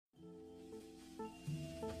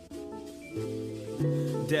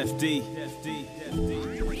Def D,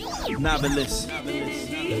 Novelist,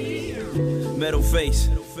 Metal Face,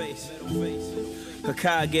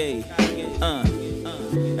 Hokage,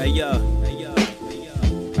 hey yo,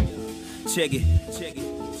 check it,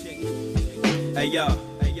 hey yo.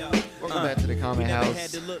 Welcome back to the Comment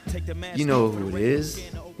House. You know who it is.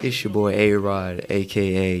 It's your boy A-Rod,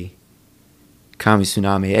 a.k.a. Kami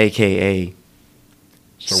Tsunami, a.k.a.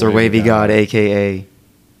 Sir Wavy God, a.k.a.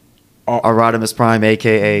 Arodimus Prime,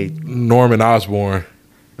 a.k.a. Norman Osborn.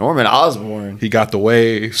 Norman Osborn? He got the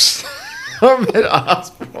waves. Norman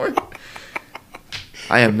Osborn?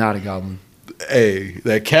 I am not a goblin. Hey,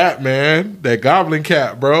 that cat, man. That goblin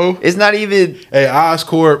cat, bro. It's not even... Hey,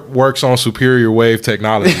 Oscorp works on superior wave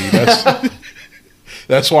technology.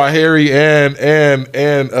 That's why Harry and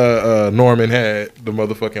Norman had the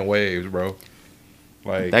motherfucking waves, bro.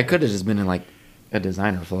 Like that could have just been in like a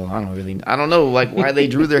designer flow. I don't know like why they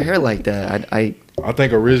drew their hair like that. I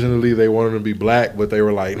think originally they wanted to be black, but they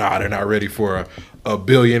were like, nah, they're not ready for a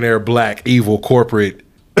billionaire black evil corporate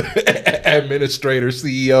administrator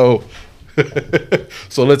CEO.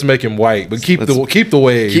 So let's make him white, but keep the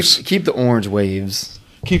waves. Keep the orange waves.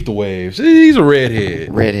 Keep the waves. He's a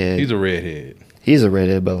redhead. Redhead. He's a redhead. He's a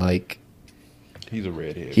redhead, but like he's a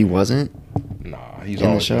redhead. He wasn't? Nah, he's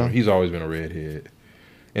always been a redhead.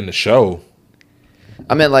 In the show.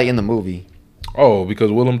 I meant like in the movie. Oh,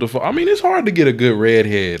 because Willem Dafoe. I mean, it's hard to get a good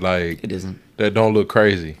redhead like it isn't. That don't look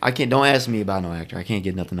crazy. Don't ask me about no actor. I can't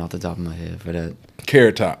get nothing off the top of my head for that.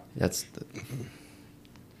 Carrot Top. That's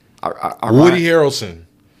Woody Harrelson.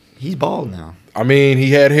 He's bald now. I mean,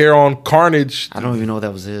 he had hair on Carnage. I don't even know if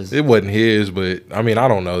that was his. It wasn't his, but I mean, I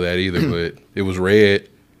don't know that either. But it was red.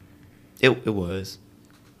 It was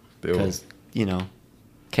because you know,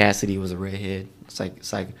 Cassidy was a redhead. It's like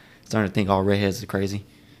starting to think all redheads are crazy.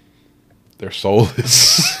 They're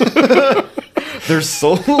soulless. They're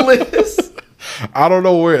soulless. I don't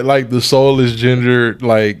know where like the soulless ginger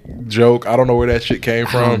like joke. I don't know where that shit came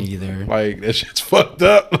from. I don't either. Like that shit's fucked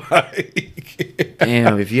up. Like,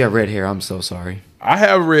 damn, if you have red hair, I'm so sorry. I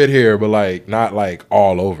have red hair, but like not like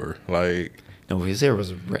all over. Like no, his hair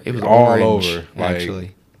was all orange, over.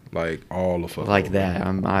 Actually, like all the fuck like over.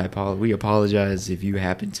 that. We apologize if you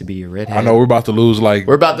happen to be a redhead. I know we're about to lose like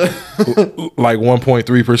we're about to like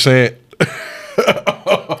 1.3%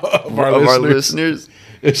 of our listeners.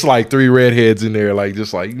 It's like 3 redheads in there, like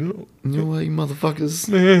just like you know what, you motherfuckers,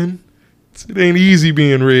 man. It ain't easy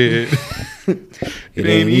being red. it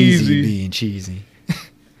ain't easy being cheesy.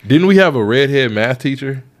 Didn't we have a redhead math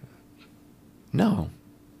teacher? No,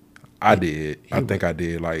 I did. I think I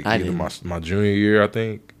did. Like either my junior year, I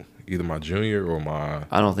think either my junior or my.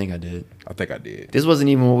 I don't think I did. I think I did. This wasn't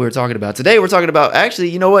even what we were talking about today. We're talking about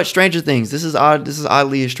actually, you know what? Stranger Things. This is odd. This is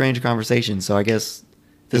oddly a strange conversation. So I guess.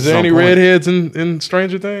 Is there any redheads in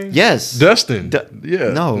Stranger Things? Yes. Dustin.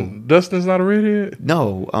 Yeah. No. Dustin's not a redhead?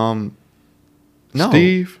 No. No.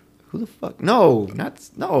 Steve? Who the fuck? No.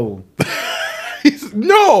 No.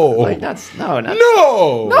 No. Like not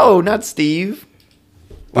No. No, not Steve.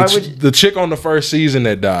 The chick on the first season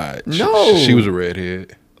that died. No. She was a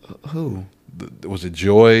redhead. Who? Was it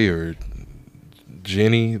Joy or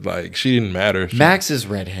Jenny? Like, she didn't matter. Max is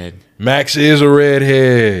redhead. Max is a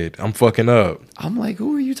redhead. I'm fucking up. I'm like,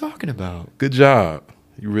 who are you talking about? Good job.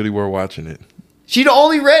 You really were watching it. She the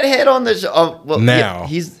only redhead on the show. Well, now. Yeah,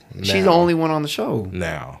 she's the only one on the show.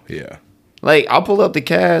 Now, yeah. Like, I'll pull up the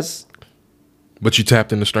cast. But you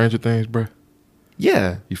tapped into Stranger Things, bro?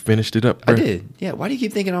 Yeah. You finished it up, bro? I did. Yeah. Why do you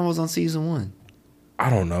keep thinking I was on season 1? I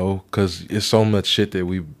don't know, because it's so much shit that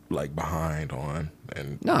we like behind on.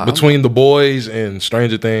 And no, between The Boys and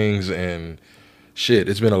Stranger Things and shit,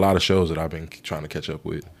 it's been a lot of shows that I've been trying to catch up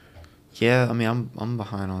with. Yeah, I mean, I'm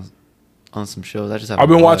behind on some shows. I've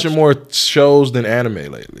been watching more shows than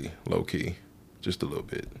anime lately, low key, just a little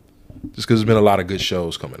bit, just because there's been a lot of good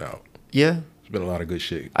shows coming out. Yeah, there's been a lot of good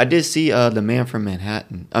shit. I did see The Man from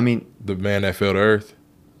Manhattan. I mean, The Man That Fell to Earth.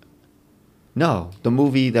 No, the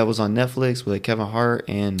movie that was on Netflix with Kevin Hart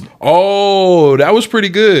and... Oh, that was pretty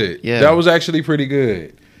good. Yeah. That was actually pretty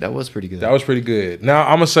good. That was pretty good. That was pretty good. Now,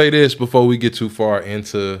 I'm going to say this before we get too far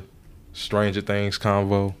into Stranger Things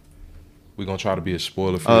convo. We're going to try to be as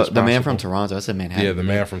spoiler free as possible. The Man from Toronto. I said Manhattan. Yeah, The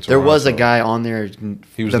Man from Toronto. There was a guy on there.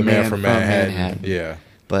 He was the man from Manhattan. Yeah.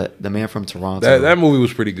 But The Man from Toronto. That movie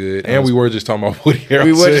was pretty good. And we were just talking about Woody Harrelson.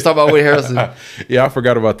 We were just talking about Woody Harrelson. Yeah, I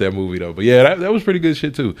forgot about that movie, though. But yeah, that was pretty good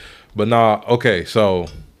shit, too. But nah, okay, so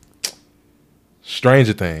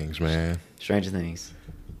Stranger Things, man. Stranger Things.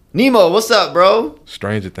 Nemo, what's up, bro?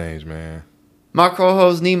 Stranger Things, man. My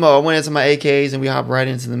co-host Nemo. I went into my AKs and we hopped right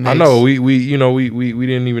into the mix. I know we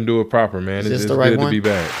didn't even do it proper, man. Is this it's the right good one? to be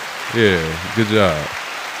back. Yeah, good job.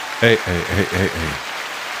 Hey, hey, hey, hey, hey.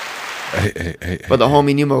 Hey, hey, hey, For the hey.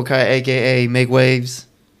 homie Nemo Kai, aka Make Waves.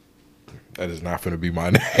 That is not going to be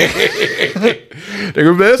my name.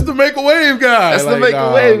 Nigga, that's the Make a Wave guy. That's the Make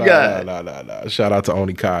a Wave guy. Nah. Shout out to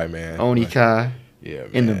Oni Kai, man. Oni Kai. Yeah, man.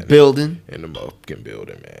 In the building. In the motherfucking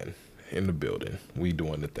building, man. In the building. We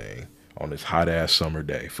doing the thing on this hot ass summer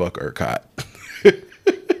day. Fuck ERCOT.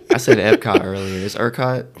 I said Epcot earlier. It's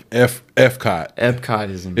ERCOT? Epcot. Epcot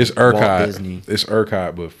is in It's Walt ERCOT. Disney. It's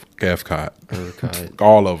ERCOT, but Epcot. ERCOT.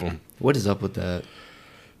 All of them. What is up with that?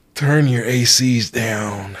 Turn your ACs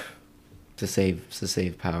down. To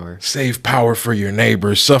save power. Save power for your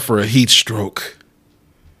neighbors. Suffer a heat stroke.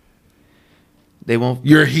 They won't.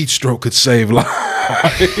 Your heat stroke could save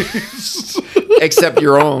lives. Except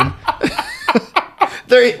your own.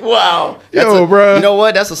 Wow. Yo, bro. You know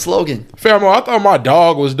what? That's a slogan. Famo, I thought my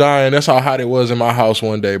dog was dying. That's how hot it was in my house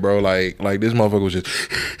one day, bro. Like this motherfucker was just.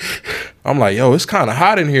 I'm like, yo, it's kind of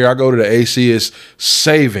hot in here. I go to the AC. It's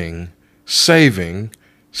saving.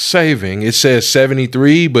 It says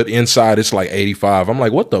 73, but inside it's like 85. I'm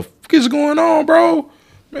like, what the fuck is going on, bro?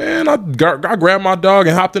 Man, I grabbed my dog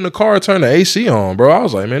and hopped in the car, turned the AC on, bro. I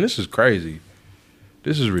was like, man, this is crazy.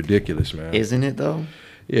 This is ridiculous, man. Isn't it though?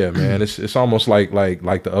 Yeah, man. It's almost like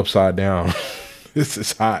the upside down. This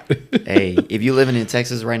is hot. Hey, if you living in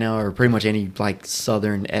Texas right now, or pretty much any like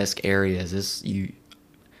southern-esque areas,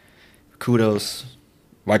 kudos.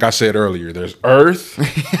 Like I said earlier, there's Earth,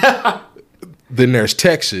 then there's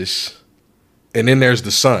Texas, and then there's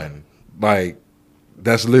the sun. Like,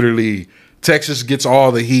 that's literally, Texas gets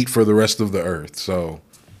all the heat for the rest of the Earth. So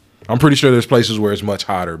I'm pretty sure there's places where it's much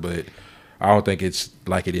hotter, but I don't think it's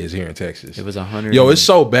like it is here in Texas. It was 100. Yo, it's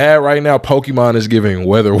so bad right now. Pokemon is giving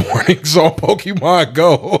weather warnings on Pokemon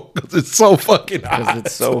Go because it's so fucking hot. Because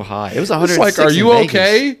it's so hot. It was 106. It's like, are you in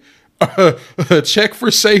okay? Check for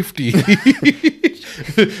safety.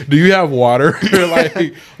 Do you have water?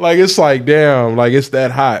 like it's like, damn, like it's that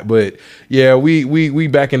hot. But yeah, we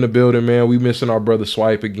back in the building, man. We missing our brother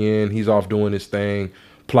Swipe again. He's off doing his thing,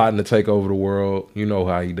 plotting to take over the world. You know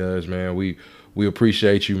how he does, man. We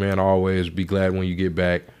appreciate you, man. Always be glad when you get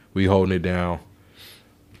back. We holding it down.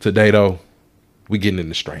 Today though, we getting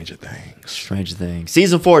into Stranger Things. Stranger Things.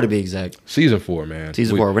 Season 4 to be exact. Season 4, man.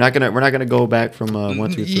 Season 4. We're not gonna go back from 1,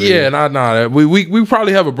 2, 3. Yeah, nah. We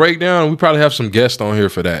probably have a breakdown. We probably have some guests on here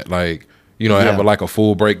for that. Like, you know, have a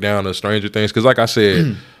full breakdown of Stranger Things. Because like I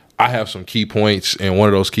said, I have some key points, and one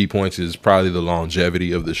of those key points is probably the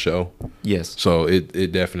longevity of the show. Yes. So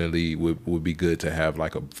it definitely would be good to have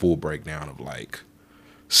like a full breakdown of like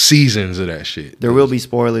seasons of that shit. There will be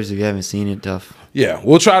spoilers if you haven't seen it, Duff. Yeah,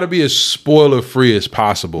 we'll try to be as spoiler free as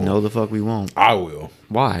possible. No, the fuck we won't. I will.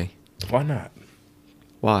 Why? Why not?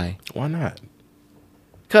 Why? Why not?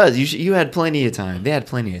 Because you had plenty of time. They had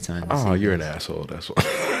plenty of time. Oh, you're an asshole. That's why.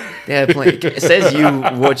 They had plenty. It says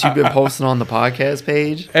what you've been posting on the podcast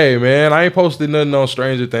page. Hey, man, I ain't posted nothing on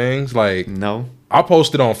Stranger Things. Like, no. I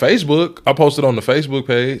posted on Facebook. I posted on the Facebook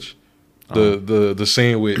page. The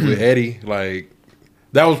scene with Eddie. Like,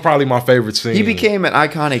 that was probably my favorite scene. He became an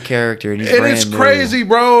iconic character, and it's crazy,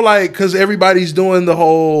 bro. Like, because everybody's doing the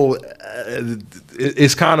whole.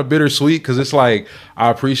 It's kind of bittersweet because it's like I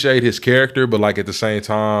appreciate his character, but like at the same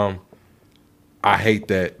time, I hate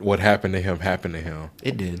that what happened to him.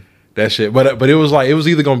 It did. That shit, but it was like it was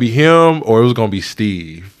either gonna be him or it was gonna be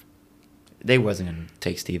Steve. They wasn't gonna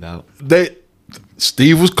take Steve out.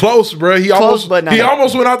 Steve was close, bro. He almost went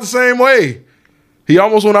out the same way.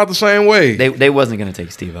 They wasn't gonna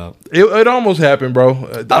take Steve out. It almost happened,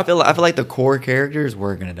 bro. I feel like the core characters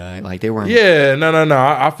were gonna die. Like they weren't. Yeah, no.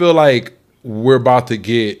 I feel like we're about to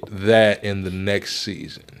get that in the next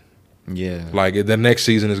season. Yeah, like the next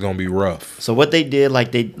season is gonna be rough. So what they did,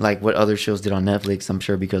 like what other shows did on Netflix, I'm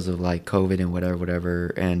sure because of like COVID and whatever,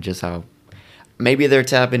 and just how maybe they're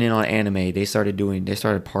tapping in on anime. They started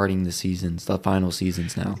parting the seasons, the final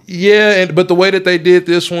seasons now. Yeah, but the way that they did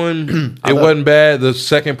this one, it wasn't bad. The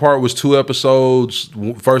second part was 2 episodes.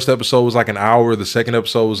 First episode was like an hour. The second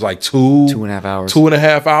episode was like 2.5 hours.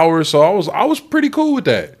 2.5 hours. So I was pretty cool with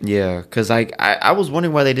that. Yeah, because I was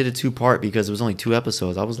wondering why they did a 2-part because it was only 2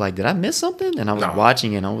 episodes. I was like, did I miss something? And I was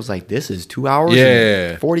watching it and I was like, this is 2 hours.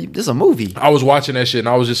 Yeah, 40. This is a movie. I was watching that shit and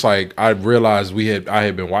I was just like, I realized I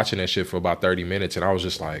had been watching that shit for about 30 minutes and I was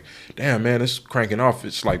just like, damn, man, it's cranking off.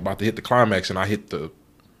 It's like about to hit the climax and I hit the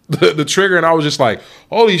trigger and I was just like,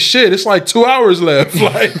 holy shit, it's like 2 hours left.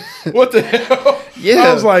 Like, what the hell? Yeah.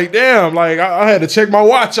 I was like, damn, like I had to check my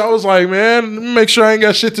watch. I was like, man, make sure I ain't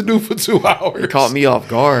got shit to do for 2 hours. It caught me off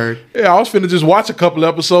guard. Yeah, I was finna just watch a couple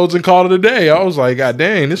episodes and call it a day. I was like, god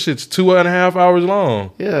dang, this shit's 2.5 hours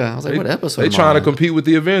long. Yeah, I was like, what episode? They trying to compete with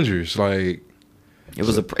the Avengers. Like,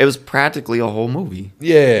 It was practically a whole movie.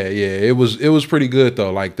 Yeah. It was pretty good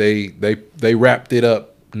though. Like they wrapped it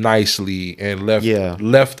up nicely and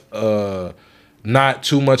left not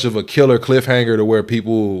too much of a killer cliffhanger to where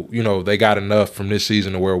people, they got enough from this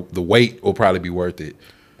season to where the wait will probably be worth it.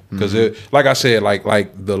 Because like I said, like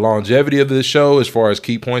the longevity of this show, as far as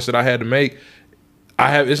key points that I had to make,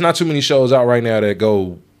 it's not too many shows out right now that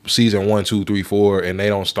go season 1, 2, 3, 4, and they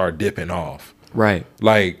don't start dipping off. Right.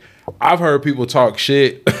 Like, I've heard people talk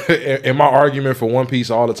shit, and my argument for One Piece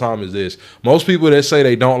all the time is this: most people that say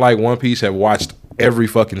they don't like One Piece have watched every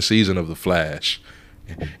fucking season of The Flash,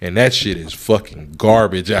 and that shit is fucking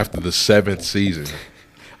garbage after the 7th season.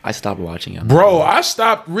 I stopped watching it. Bro, I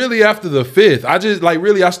stopped really after the 5th. I just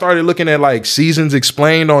I started looking at like seasons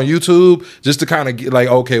explained on YouTube just to kind of get like,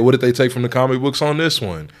 okay, what did they take from the comic books on this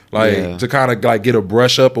one? Like to kind of like get a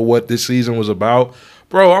brush up of what this season was about.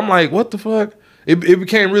 Bro, I'm like, what the fuck? It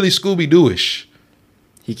became really Scooby-Doo-ish.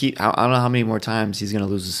 I don't know how many more times he's gonna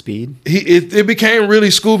lose his speed. It became really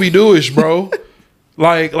Scooby-Doo-ish, bro.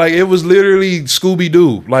 Like it was literally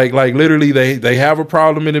Scooby-Doo. Like literally they have a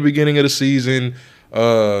problem in the beginning of the season.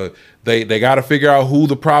 They got to figure out who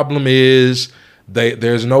the problem is.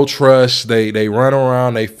 There's no trust. They run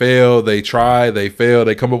around. They fail. They try. They fail.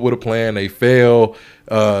 They come up with a plan. They fail.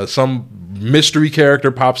 Some mystery character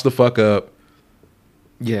pops the fuck up.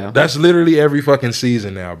 Yeah, that's literally every fucking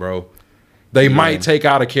season now, bro. They might take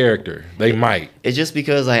out a character. They might. It's just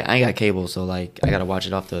because I ain't got cable, so like I gotta watch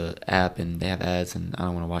it off the app, and they have ads, and I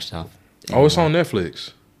don't want to watch it off. Oh, it's on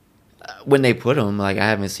Netflix. When they put them, like I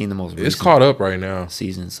haven't seen the most recent it's caught up right now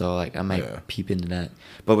season, so like I might peep into that.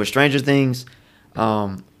 But with Stranger Things,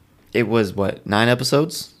 it was what, 9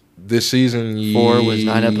 episodes? This season 4 was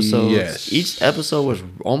 9 episodes. Yes, each episode was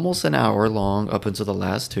almost an hour long up until the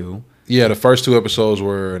last 2. Yeah, the first 2 episodes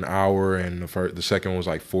were an hour, and the second one was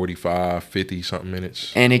like 45, 50 something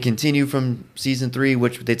minutes. And it continued from season 3,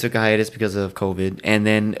 which they took a hiatus because of COVID. And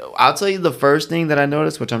then I'll tell you the first thing that I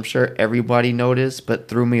noticed, which I'm sure everybody noticed, but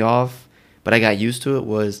threw me off, but I got used to it,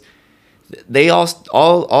 was they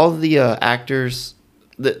all the actors,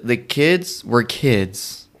 the kids were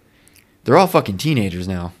kids. They're all fucking teenagers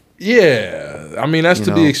now. Yeah, I mean that's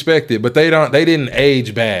to be expected, but they didn't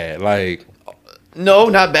age bad, like. No,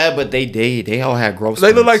 not bad, but they all had growth.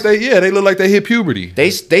 They look like they look like they hit puberty. They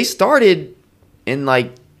started in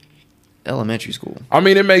like elementary school. I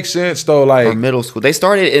mean, it makes sense though, like or middle school. They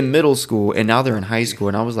started in middle school and now they're in high school.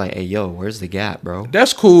 And I was like, hey, yo, where's the gap, bro?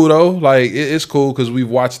 That's cool though. Like it's cool because we've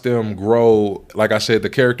watched them grow. Like I said, the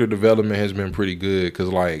character development has been pretty good because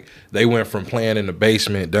like they went from playing in the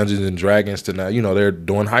basement, Dungeons and Dragons, to now they're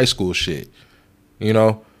doing high school shit.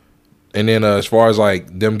 And then as far as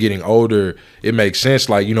like them getting older, it makes sense.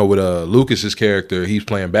 Like, with Lucas's character, he's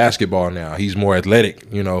playing basketball now. He's more athletic,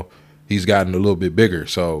 He's gotten a little bit bigger.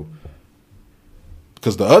 So,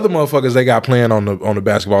 because the other motherfuckers they got playing on the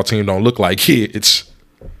basketball team don't look like kids.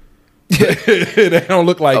 They don't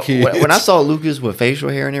look like kids. When I saw Lucas with facial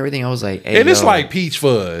hair and everything, I was like, hey, and it's like peach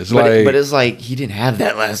fuzz. But it's like he didn't have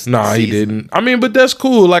that last season. He didn't. I mean, but that's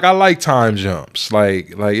cool. Like, I like time jumps.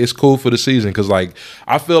 Like it's cool for the season because, like,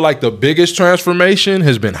 I feel like the biggest transformation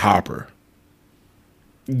has been Hopper.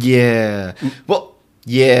 Yeah. Well,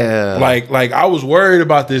 yeah. Like I was worried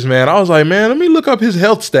about this, man. I was like, man, let me look up his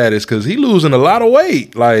health status because he losing a lot of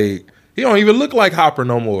weight. Like, he don't even look like Hopper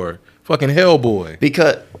no more. Fucking Hellboy.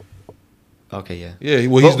 Because... Okay, yeah. Yeah,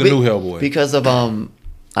 well, he's the new Hellboy. Because of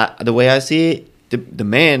the way I see it, the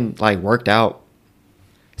man like worked out,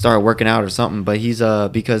 started working out or something. But he's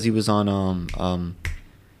because he was on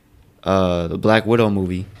the Black Widow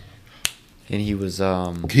movie, and he was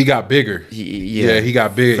he got bigger. He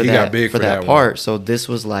got big. He got big for that part. One. So this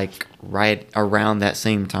was like right around that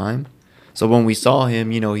same time. So when we saw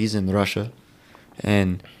him, he's in Russia,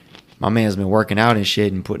 and my man's been working out and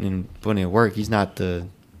shit and putting in work. He's not the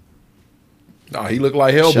No, he looked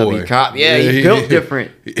like Hellboy. Cop. Yeah, he built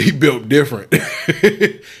different. He built different.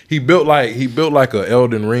 he built like a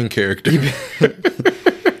Elden Ring character.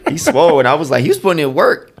 He swole, and I was like, he was putting in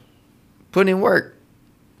work.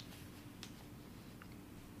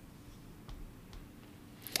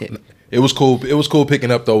 It was cool. It was cool picking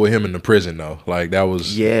up though with him in the prison though. Like that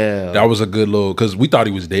was a good little because we thought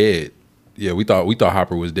he was dead. Yeah, we thought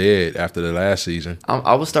Hopper was dead after the last season.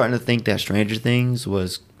 I was starting to think that Stranger Things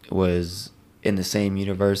was in the same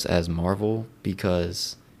universe as Marvel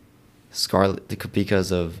because of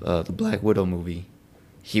the Black Widow movie.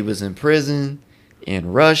 He was in prison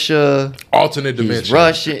in Russia. Alternate dimension. He's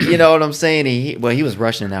Russian. You know what I'm saying? He was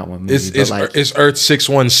Russian in that one movie. It's Earth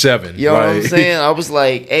 617. You know what I'm saying? I was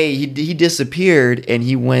like, hey, he disappeared and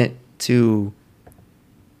he went to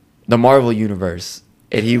the Marvel universe.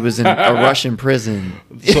 and he was in a Russian prison.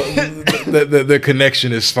 So the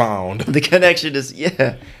connection is found. The connection is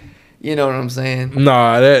You know what I'm saying?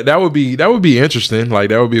 Nah, that would be interesting. Like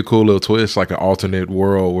that would be a cool little twist, like an alternate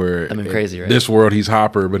world where crazy, right? This world he's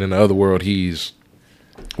Hopper, but in the other world he's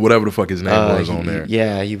whatever the fuck his name was on there.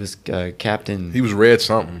 Yeah, he was Captain. He was Red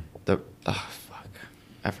something. Fuck,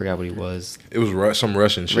 I forgot what he was. It was some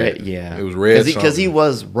Russian shit. It was Red because he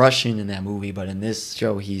was Russian in that movie, but in this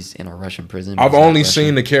show he's in a Russian prison. I've only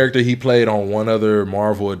seen the character he played on one other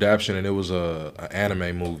Marvel adaptation, and it was an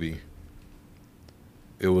anime movie.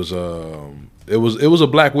 It was a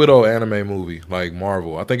Black Widow anime movie, like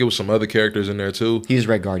Marvel. I think it was some other characters in there too. He was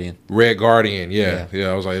Red Guardian. Red Guardian, yeah.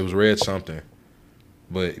 I was like, it was Red something.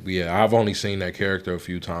 But yeah, I've only seen that character a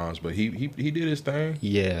few times, but he did his thing.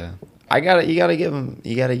 Yeah, you gotta give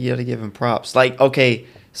him props. Like, okay,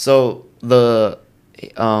 so the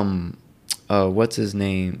what's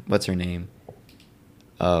her name?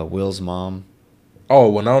 Will's mom.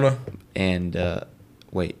 Oh, Winona. And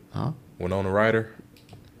wait, huh? Winona Ryder.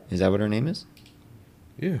 Is that what her name is?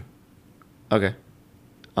 Yeah. Okay.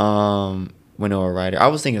 Winona Ryder. I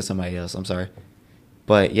was thinking of somebody else. I'm sorry.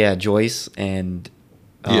 But yeah, Joyce and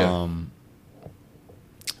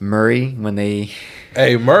Murray when they.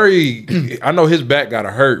 Hey, Murray, I know his back got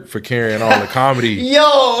hurt for carrying all the comedy.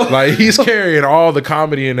 Yo! Like, he's carrying all the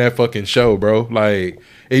comedy in that fucking show, bro. Like,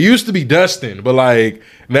 it used to be Dustin, but like,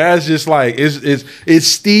 now it's just like, it's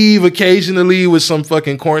Steve occasionally with some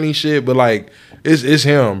fucking corny shit, but like, it's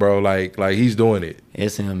him, bro. Like he's doing it.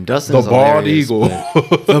 It's him. Dustin's the bald eagle.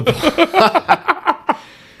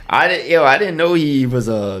 I didn't know he was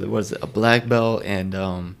a black belt, and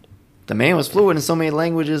the man was fluent in so many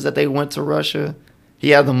languages that they went to Russia. He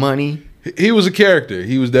had the money. He was a character.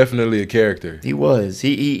 He was definitely a character. He was.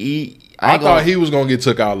 I thought he was gonna get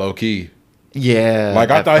took out low key. Yeah. Like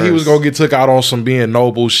I thought he was gonna get took out on some being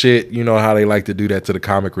noble shit. You know how they like to do that to the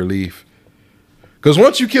comic relief. Because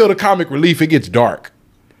once you kill the comic relief, it gets dark.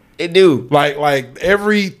 It do. Like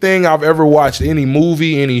everything I've ever watched, any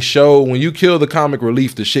movie, any show, when you kill the comic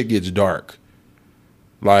relief, the shit gets dark.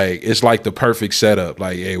 Like, it's like the perfect setup.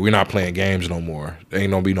 Like, hey, we're not playing games no more. There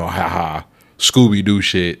ain't gonna be no ha-ha, Scooby-Doo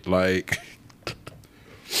shit. Like,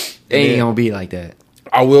 it ain't gonna be like that.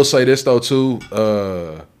 I will say this, though, too.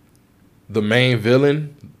 The main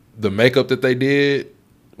villain, the makeup that they did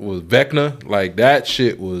was Vecna. Like, that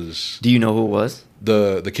shit was... Do you know who it was?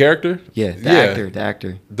 The character? Yeah, the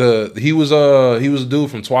actor. He was a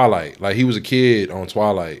dude from Twilight. Like, he was a kid on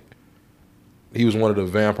Twilight. He was one of the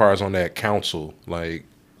vampires on that council. Like,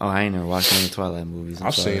 oh, I ain't never watched any Twilight movies.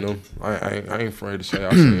 I've seen them. I ain't afraid to say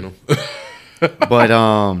I've seen them. But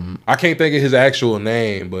I can't think of his actual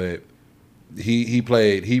name, but he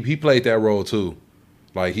played that role too.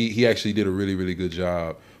 Like, he actually did a really, really good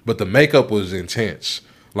job. But the makeup was intense.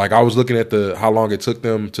 Like, I was looking at how long it took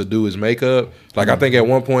them to do his makeup. Like, I think at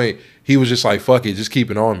one point he was just like, "Fuck it, just keep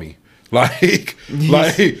it on me." Like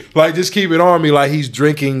just keep it on me. Like, he's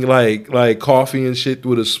drinking like coffee and shit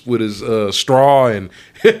with his straw, and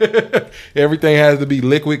everything has to be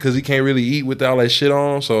liquid because he can't really eat with all that shit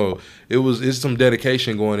on. So it's some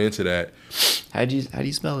dedication going into that. How do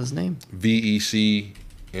you spell his name?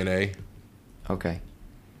 Vecna. Okay.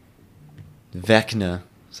 Vecna.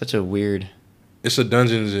 Such a weird. It's a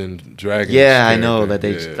Dungeons and Dragons. Yeah, I know that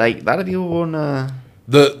they like a lot of people wanna.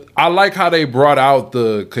 I like how they brought out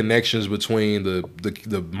the connections between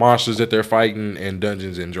the monsters that they're fighting and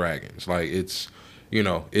Dungeons and Dragons. Like, it's, you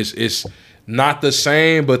know, it's not the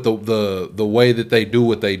same, but the way that they do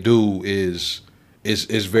what they do is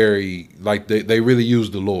very, like, they really use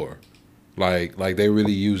the lore. Like they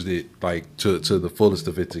really used it like to the fullest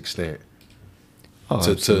of its extent.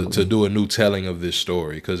 To do a new telling of this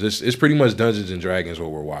story, because it's pretty much Dungeons and Dragons what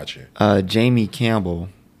we're watching. Jamie Campbell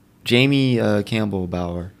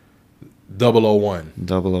Bauer. 001.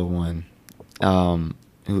 001.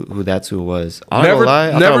 Who that's who it was. Never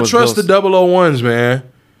trust the 001s, man.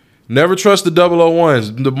 Never trust the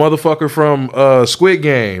 001s. The motherfucker from Squid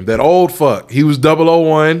Game, that old fuck. He was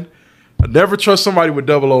 001. Never trust somebody with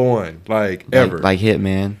 001, like ever. Like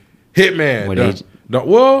Hitman. Hitman.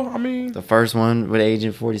 Well, I mean, the first one with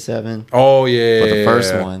Agent 47. Oh yeah. But the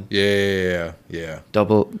first one. Yeah.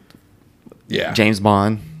 James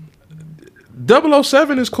Bond.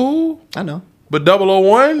 007 is cool. I know. But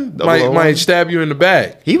 001 might stab you in the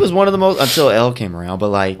back. He was one of the most, until L came around, but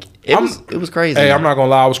like it was crazy. Hey, I'm not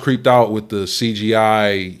gonna lie, I was creeped out with the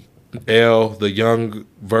CGI L, the young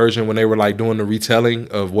version, when they were like doing the retelling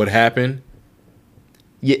of what happened.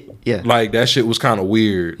 Yeah. Like, that shit was kind of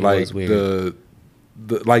weird. It was weird.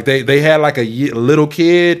 like they had like a little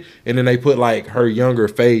kid, and then they put like her younger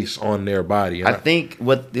face on their body. I think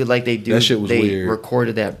what like they do, that shit was they weird.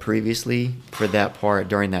 recorded that previously for that part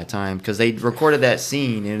during that time because they recorded that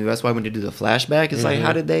scene, and that's why when they do the flashback, it's like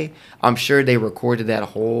how did they? I'm sure they recorded that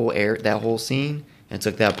whole scene. And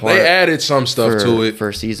took that part. They added some stuff to it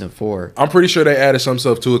for season 4. I'm pretty sure they added some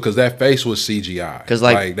stuff to it because that face was CGI. Because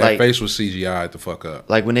that face was CGI the fuck up.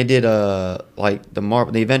 Like when they did like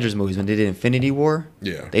the Avengers movies when they did Infinity War.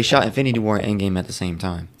 Yeah. They shot Infinity War and Endgame at the same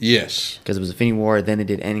time. Yes. Because it was Infinity War, then they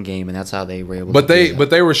did Endgame, and that's how they were able. But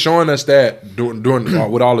they were showing us that during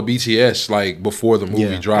with all the BTS like before the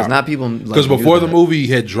movie dropped. Not people because before the movie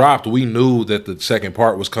had dropped, we knew that the second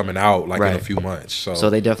part was coming out like in a few months. So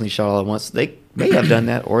they definitely shot all at once. They may have done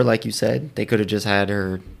that, or like you said, they could have just had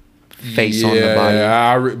her face on the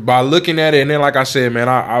body. By looking at it, and then like I said, man,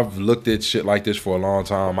 I've looked at shit like this for a long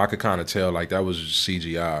time. I could kind of tell like that was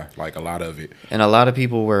CGI, like a lot of it. And a lot of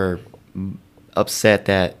people were upset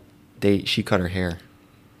that she cut her hair.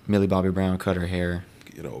 Millie Bobby Brown cut her hair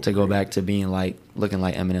to go back to being like looking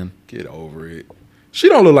like Eminem. Get over it. She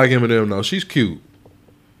don't look like Eminem though. She's cute.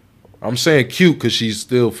 I'm saying cute because she's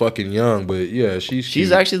still fucking young, but yeah, she's cute.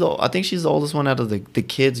 She's actually I think she's the oldest one out of the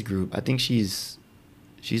kids group. I think she's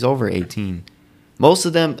over 18. Most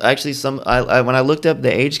of them actually when I looked up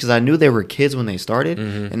the age because I knew they were kids when they started,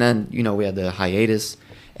 and then we had the hiatus,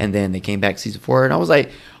 and then they came back season 4, and I was like,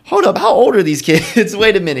 hold up, how old are these kids?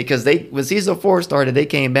 Wait a minute, because when season 4 started, they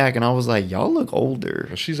came back, and I was like, y'all look older.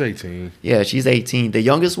 She's 18. Yeah, she's 18. The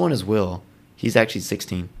youngest one is Will. He's actually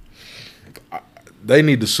 16. They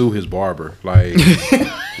need to sue his barber. Like,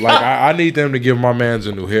 I need them to give my man's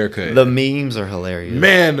a new haircut. The memes are hilarious.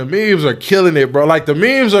 Man, the memes are killing it, bro. Like, the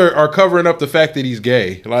memes are covering up the fact that he's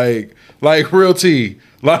gay. Like real tea.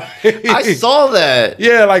 Like I saw that.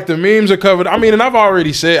 Yeah, like the memes are covered. I mean, and I've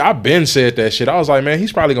been said that shit. I was like, man,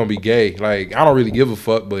 he's probably gonna be gay. Like, I don't really give a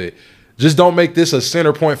fuck, but just don't make this a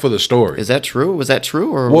center point for the story. Is that true? Was that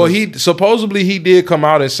true? Or well, he supposedly did come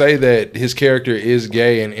out and say that his character is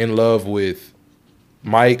gay and in love with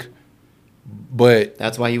Mike, but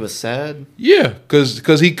that's why he was sad. Yeah,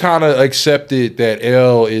 because he kind of accepted that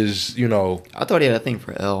L is, I thought he had a thing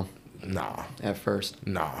for L. Nah, at first.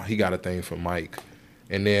 Nah, he got a thing for Mike,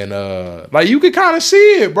 and then like you could kind of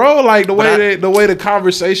see it, bro. Like the way the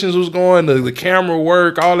conversations was going, the camera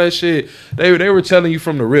work, all that shit. They were telling you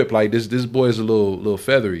from the rip, like this boy is a little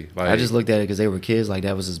feathery. Like I just looked at it because they were kids. Like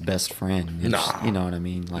that was his best friend. Nah, you know what I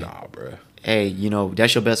mean? Like, nah, bro. Hey,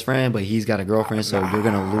 that's your best friend, but he's got a girlfriend, so you're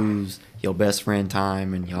gonna lose your best friend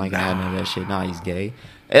time, and you ain't gonna have none of that shit. Nah, he's gay.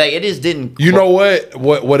 Like it just didn't. You know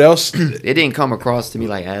what else? It didn't come across to me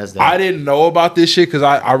like as that. I didn't know about this shit because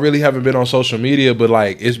I really haven't been on social media, but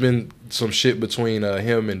like it's been some shit between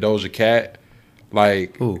him and Doja Cat.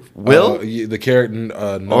 Like Will the character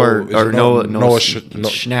Noah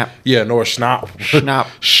Schnapp. Yeah, Noah Schnapp.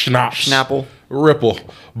 Schnapple. Ripple.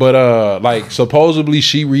 But like supposedly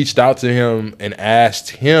she reached out to him and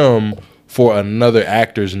asked him for another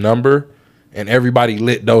actor's number, and everybody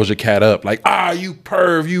lit Doja Cat up like, you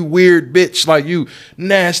perv, you weird bitch, like you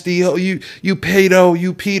nasty, you pedo,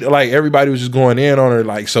 you Peter. Like everybody was just going in on her,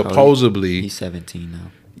 like supposedly. He's 17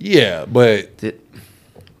 now. Yeah, but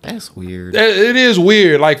that's weird. It is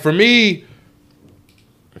weird. Like for me,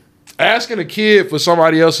 asking a kid for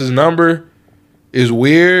somebody else's number is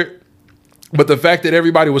weird. But the fact that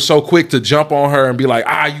everybody was so quick to jump on her and be like,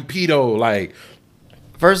 you pedo, like.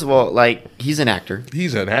 First of all, like, he's an actor.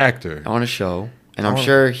 He's an actor. On a show. And I'm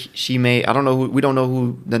sure she may, I don't know we don't know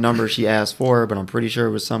who the number she asked for, but I'm pretty sure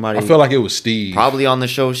it was somebody. I feel like it was Steve. Probably on the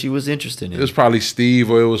show she was interested in. It was probably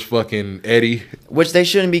Steve or it was fucking Eddie. Which they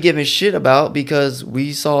shouldn't be giving shit about because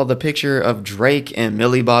we saw the picture of Drake and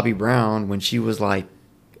Millie Bobby Brown when she was like,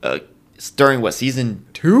 during season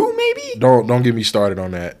 2 maybe? Don't get me started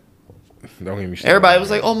on that. Don't get me started. Everybody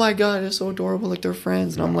was like, oh my God, it's so adorable, like they're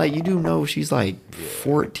friends. And I'm like, you do know she's like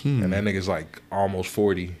 14. And that nigga's like almost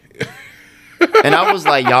 40. And I was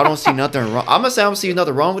like, y'all don't see nothing wrong. I'm gonna say I don't see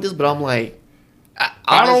nothing wrong with this, but I'm like,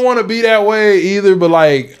 I don't want to be that way either. But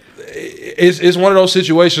like, it's one of those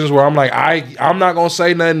situations where I'm like, I'm not gonna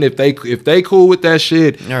say nothing if they cool with that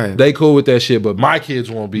shit. Right. They cool with that shit. But my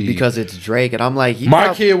kids won't be because it's Drake, and I'm like,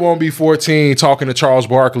 my kid won't be 14 talking to Charles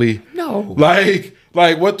Barkley. No, like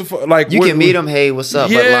what the fuck? Like you can meet him. Hey, what's up?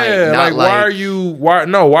 Yeah, but not why are you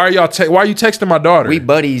texting my daughter? We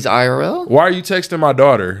buddies IRL. Why are you texting my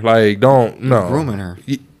daughter? Like, don't no grooming her.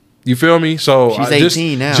 You feel me? So she's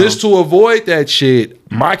 18 now. Just to avoid that shit,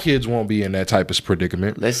 my kids won't be in that type of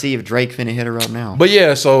predicament. Let's see if Drake finna hit her up now. But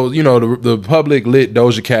yeah, so you know the public lit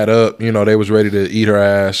Doja Cat up. You know they was ready to eat her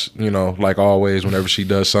ass. You know, like always, whenever she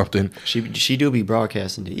does something, she do be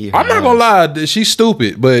broadcasting to eat her I'm not gonna lie, she's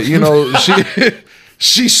stupid, but you know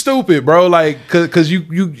she's stupid, bro. Like, cause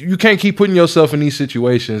you can't keep putting yourself in these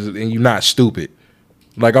situations and you're not stupid.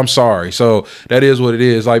 Like, I'm sorry. So that is what it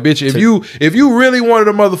is. Like, bitch, if you really wanted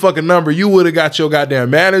a motherfucking number, you would have got your goddamn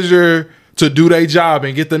manager to do their job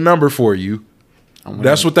and get the number for you.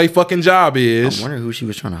 That's what they fucking job is. I wonder who she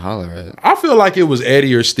was trying to holler at. I feel like it was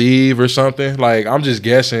Eddie or Steve or something. Like, I'm just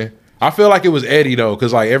guessing. I feel like it was Eddie though,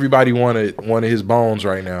 because like everybody wanted his bones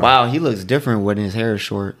right now. Wow, he looks different when his hair is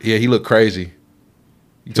short. Yeah, he looked crazy.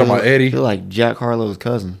 You talking about Eddie? He look like Jack Harlow's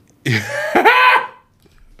cousin.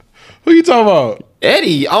 Who you talking about?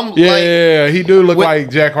 Eddie, yeah, he do look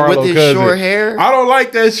like Jack Harlow's cousin. With his short hair. I don't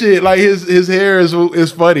like that shit. Like his hair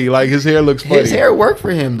is funny. Like his hair looks funny. His hair worked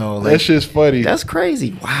for him though. Like, that shit's funny. That's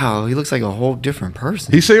crazy. Wow, he looks like a whole different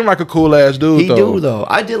person. He seemed like a cool ass dude. He do though.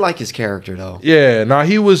 I did like his character though. Yeah, nah,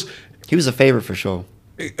 he was a favorite for sure.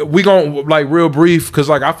 We gon' like real brief because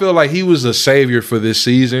like I feel like he was a savior for this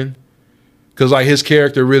season. Cause like his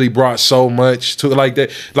character really brought so much to like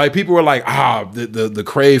that. Like people were like, the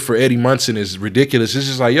crave for Eddie Munson is ridiculous. It's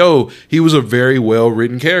just like, yo, he was a very well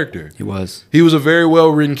written character. He was a very well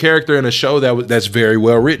written character in a show that's very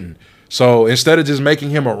well written. So instead of just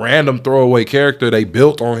making him a random throwaway character, they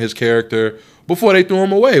built on his character before they threw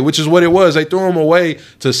him away, which is what it was. They threw him away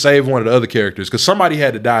to save one of the other characters because somebody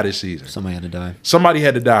had to die this season. Somebody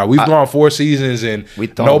had to die. We've gone 4 seasons and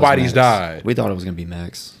nobody's died. We thought it was gonna be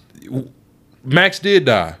Max. Max did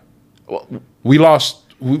die. We lost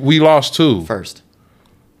 2 first.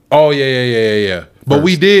 Oh yeah. But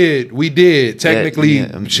we did.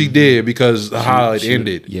 Technically, she did because of how it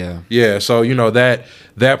ended. Yeah. So you know that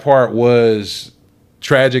part was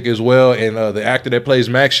tragic as well. And the actor that plays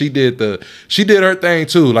Max, she did her thing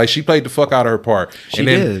too. Like she played the fuck out of her part. She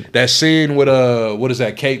did. That scene with what is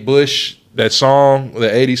that? Kate Bush. That song, the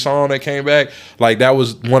 80s song that came back, like that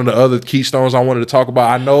was one of the other keystones I wanted to talk about.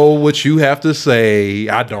 I know what you have to say.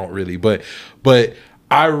 I don't really, but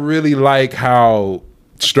I really like how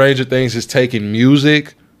Stranger Things is taking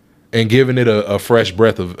music and giving it a fresh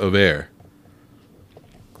breath of air.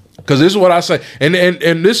 Because this is what I say, and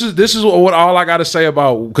this is what all I got to say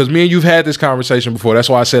about. Because me and you've had this conversation before. That's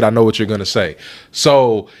why I said I know what you're gonna say.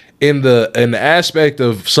 So in the aspect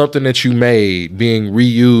of something that you made being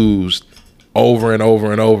reused over and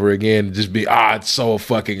over and over again, just be it's so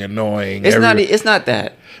fucking annoying. It's not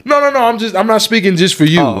that. No. I'm not speaking just for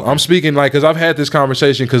you. I'm speaking like because I've had this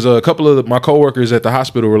conversation because a couple of my coworkers at the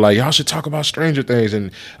hospital were like, y'all should talk about Stranger Things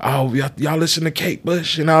and y'all listen to Kate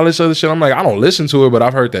Bush and all this other shit. I'm like, I don't listen to it, but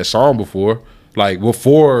I've heard that song before. Like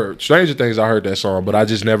before Stranger Things, I heard that song, but I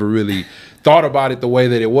just never really thought about it the way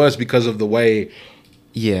that it was because of the way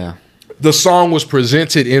the song was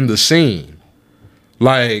presented in the scene.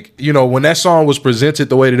 Like, you know, when that song was presented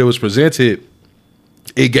the way that it was presented,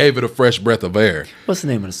 it gave it a fresh breath of air. What's the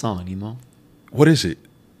name of the song, Emo? What is it?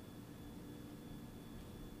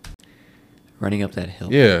 Running Up That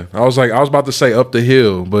Hill. Yeah. I was about to say Up the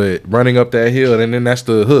Hill, but Running Up That Hill, and then that's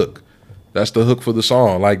the hook. That's the hook for the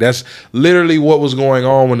song. Like, that's literally what was going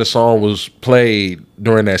on when the song was played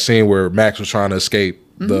during that scene where Max was trying to escape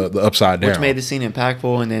the upside down. Which made the scene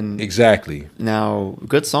impactful, and then... Exactly. Now,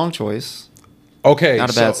 good song choice. Okay. Not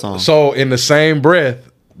a bad song. So, in the same breath,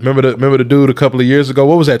 remember the dude a couple of years ago?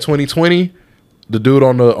 What was that, 2020? The dude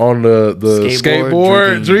on the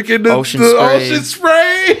skateboard drinking the ocean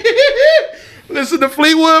spray. Listen to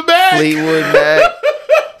Fleetwood Mac.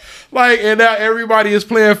 Like, and now everybody is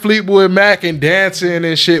playing Fleetwood Mac and dancing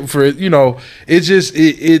and shit for, you know, it's just,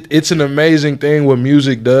 it's an amazing thing what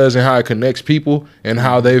music does and how it connects people and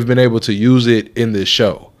how they've been able to use it in this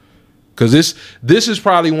show. Because this is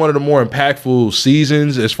probably one of the more impactful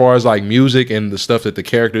seasons as far as like music and the stuff that the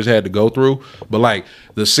characters had to go through. But like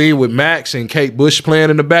the scene with Max and Kate Bush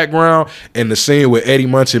playing in the background and the scene with Eddie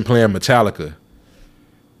Munson playing Metallica.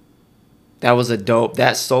 That was a dope.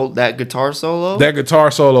 That guitar solo. That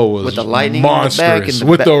guitar solo was with the lightning monstrous.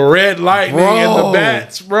 With the red lightning and the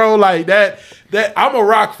bats, bro. Like that. I'm a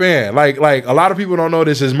rock fan. Like a lot of people don't know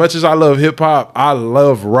this. As much as I love hip hop, I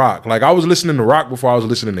love rock. Like I was listening to rock before I was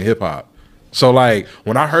listening to hip hop. So like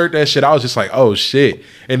when I heard that shit, I was just like, oh shit.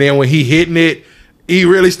 And then when he hitting it, he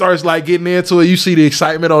really starts like getting into it. You see the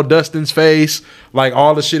excitement on Dustin's face. Like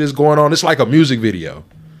all the shit is going on. It's like a music video.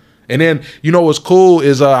 And then, you know what's cool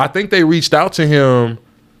is I think they reached out to him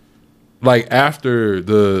like after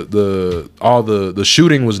the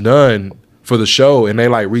shooting was done for the show, and they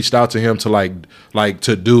like reached out to him to like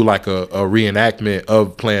to do like a reenactment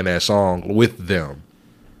of playing that song with them.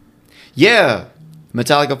 Yeah,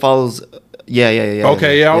 Metallica follows. Yeah.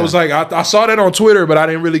 Okay, I was like, I saw that on Twitter, but I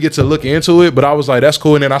didn't really get to look into it. But I was like, that's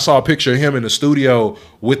cool. And then I saw a picture of him in the studio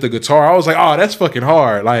with the guitar. I was like, oh, that's fucking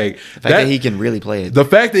hard. Like the fact that he can really play it. The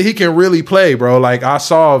fact that he can really play, bro. Like I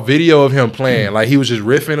saw a video of him playing. Like he was just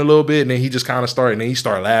riffing a little bit, and then he just kind of started, and then he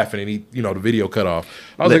started laughing, and he, the video cut off.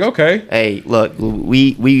 I was like, okay. Hey, look,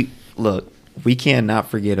 we cannot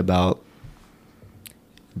forget about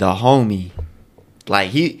the homie.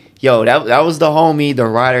 Like that was the homie. The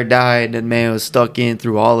ride or die. That man was stuck in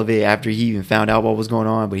through all of it after he even found out what was going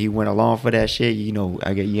on. But he went along for that shit. I know what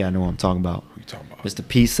I'm talking about. What you talking about? Mr.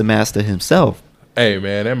 Pizza Master himself. Hey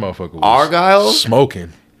man, that motherfucker was Argyle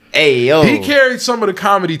smoking. Hey yo, he carried some of the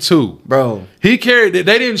comedy too, bro. He carried it.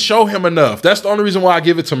 They didn't show him enough. That's the only reason why I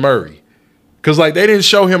give it to Murray. Cause like they didn't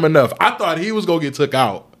show him enough. I thought he was gonna get took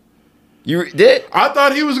out. You did? I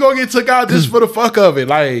thought he was gonna get took out just for the fuck of it.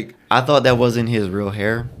 Like I thought that wasn't his real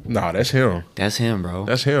hair. Nah, that's him. That's him, bro.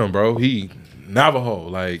 That's him, bro. He Navajo.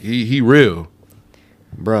 Like he real.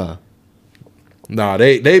 Bruh. Nah,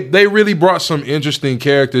 they really brought some interesting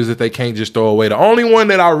characters that they can't just throw away. The only one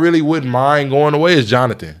that I really wouldn't mind going away is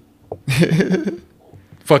Jonathan.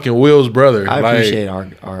 Fucking Will's brother. I appreciate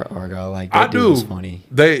Argyle. Like that dude was funny.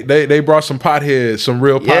 They brought some potheads, some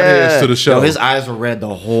real potheads to the show. Yo, his eyes were red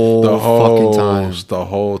the whole fucking time. The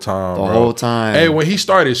whole time. The whole time. Hey, when he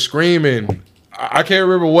started screaming, I can't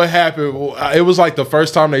remember what happened. It was like the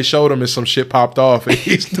first time they showed him and some shit popped off and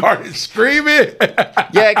he started screaming.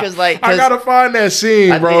 Yeah, because like I gotta find that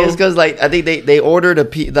scene, bro. I think it's because like I think they ordered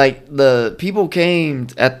the people came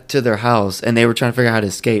to their house and they were trying to figure out how to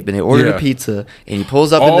escape and they ordered a pizza and he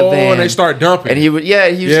pulls up in the van and they start dumping and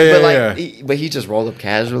but he just rolled up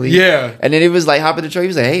casually and then he was like hopping the truck. He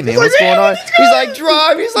was like, hey man, what's going on? He's like,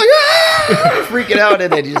 drive. He's like, freaking out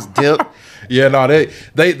and then he just dipped. Yeah, no,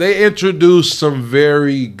 they introduced some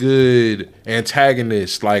very good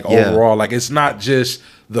antagonists, like overall. Like it's not just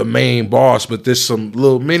the main boss, but there's some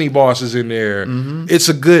little mini bosses in there. Mm-hmm. It's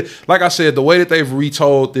a good, like I said, the way that they've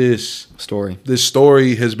retold this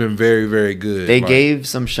story has been very, very good. They gave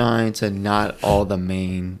some shine to not all the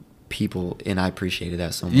main people, and I appreciated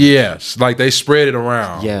that so much. Yes, like they spread it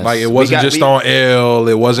around. Yes. Like it wasn't just on L,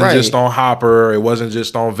 it wasn't just on Hopper, it wasn't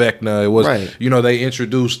just on Vecna. It was, they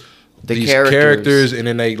introduced these characters and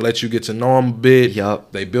then they let you get to know them a bit.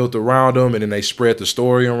 Yup. They built around them and then they spread the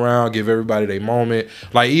story around, give everybody their moment.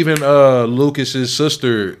 Like even Lucas's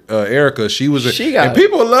sister Erica, and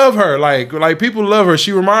people love her. Like people love her.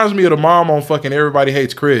 She reminds me of the mom on fucking Everybody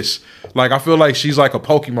Hates Chris. Like I feel like she's like a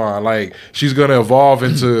Pokemon. Like she's gonna evolve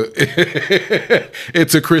into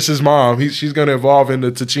into Chris's mom. She's gonna evolve into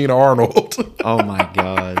Tachina Arnold. Oh my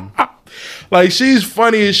god. Like she's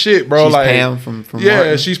funny as shit, bro. She's like Pam from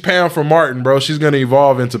Martin. She's Pam from Martin, bro. She's gonna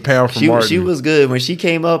evolve into Pam from Martin. She was good when she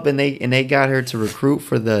came up and they got her to recruit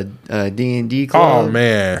for the D&D club. Oh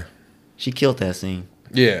man, she killed that scene.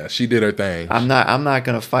 Yeah, she did her thing. I'm not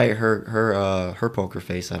gonna fight her poker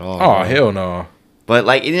face at all. Oh hell no. But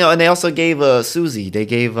like and they also gave Susie. They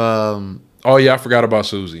gave Oh yeah, I forgot about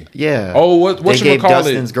Susie. Yeah. Oh, what they you gave call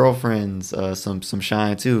Dustin's girlfriends some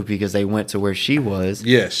shine too because they went to where she was.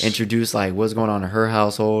 Yes. Introduced like what's going on in her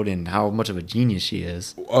household and how much of a genius she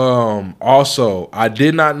is. Also, I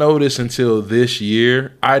did not know this until this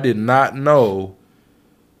year. I did not know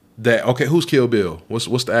that. Okay, who's Kill Bill?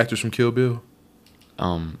 What's the actors from Kill Bill?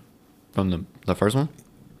 From the first one.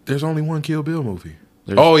 There's only one Kill Bill movie.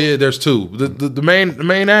 There's two. The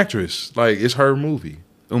main actress, like it's her movie.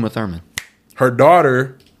 Uma Thurman. Her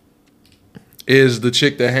daughter is the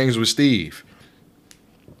chick that hangs with Steve.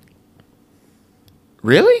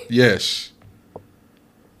 Really? Yes.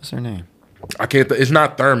 What's her name? I can't. It's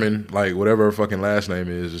not Thurman. Like whatever her fucking last name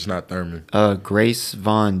is, it's not Thurman. Grace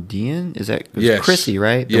Von Dien. Is that Chrissy?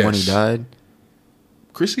 Right? The one who died.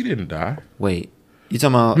 Chrissy didn't die. Wait, you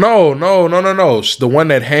talking about? No. The one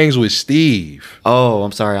that hangs with Steve. Oh,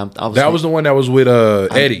 I'm sorry. That was the one that was with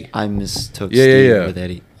Eddie. I mistook Steve with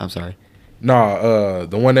Eddie. I'm sorry. No,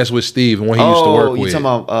 the one that's with Steve, the one he used to work with. Oh, you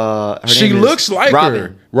talking about? She looks like Robin.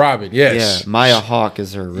 her. Robin, yes. Yeah, Maya Hawke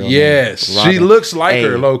is her real name. Yes, she looks like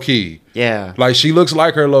her low key. Yeah, like she looks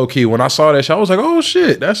like her low key. When I saw that, I was like, oh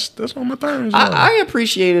shit, that's on my Thurman. I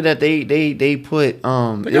appreciated that they put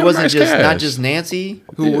it wasn't not just Nancy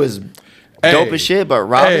who was dope as shit, but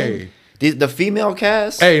Robin, the female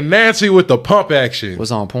cast. Hey, Nancy with the pump action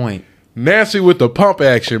was on point. Nancy with the pump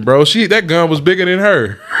action, bro. That gun was bigger than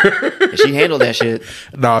her. She handled that shit.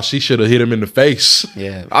 Nah, she should have hit him in the face.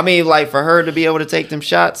 Yeah. I mean, like, for her to be able to take them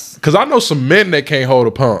shots. Because I know some men that can't hold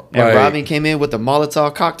a pump. And like, Robin came in with the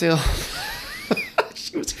Molotov cocktail.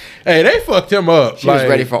 Hey, they fucked him up. She was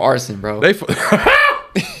ready for arson, bro.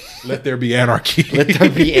 Let there be anarchy. Let there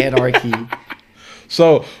be anarchy.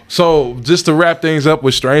 So just to wrap things up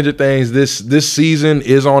with Stranger Things, this season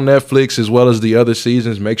is on Netflix as well as the other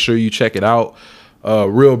seasons. Make sure you check it out.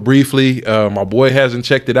 Real briefly, my boy hasn't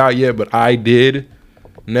checked it out yet, but I did.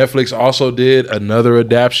 Netflix also did another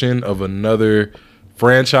adaptation of another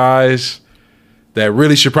franchise that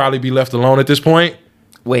really should probably be left alone at this point.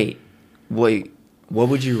 Wait. What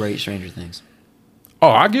would you rate Stranger Things? Oh,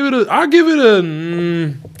 I give it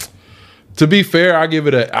a. To be fair, I give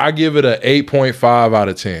it a 8.5 out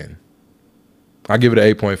of 10. I give it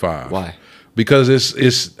an 8.5. Why? Because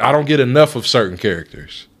it's I don't get enough of certain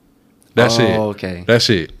characters. That's it. Okay. That's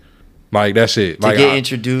it. Like that's it. To like get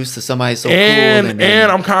introduced to somebody so cool, and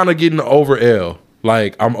I'm kind of getting over L.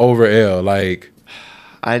 Like I'm over L. Like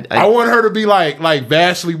I want her to be like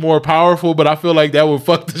vastly more powerful, but I feel like that would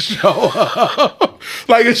fuck the show up.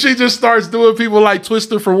 Like if she just starts doing people like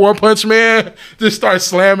Twister from One Punch Man, just start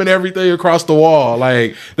slamming everything across the wall.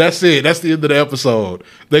 Like that's it. That's the end of the episode.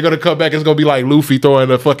 They're gonna come back. It's gonna be like Luffy throwing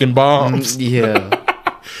the fucking bombs. Yeah.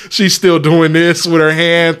 She's still doing this with her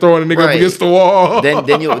hand, throwing a nigga up against the wall. Then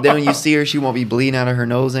when you see her, she won't be bleeding out of her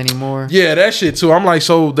nose anymore. Yeah, that shit too. I'm like,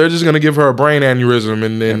 so they're just gonna give her a brain aneurysm,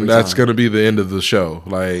 and then that's gonna be the end of the show.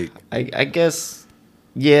 Like, I guess,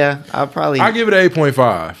 yeah, I give it an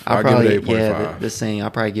 8.5. I give it 8.5. Yeah, the same. I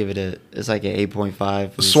probably give it it's like an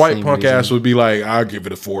 8.5. Swipe punk ass would be like, I'll give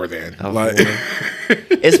it a 4 then. Like, 4.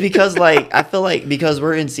 It's because like I feel like because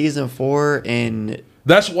we're in season 4 and.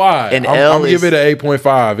 That's why. And I'm giving it an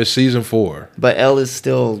 8.5. It's season 4. But L is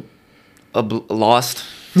still lost.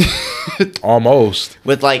 Almost.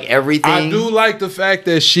 With like everything. I do like the fact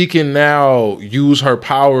that she can now use her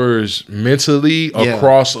powers mentally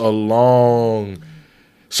across a long.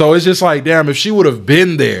 So it's just like, damn, if she would have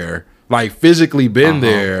been there, like physically been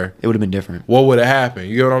there, it would have been different. What would have happened?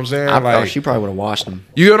 You know what I'm saying? She probably would have washed him.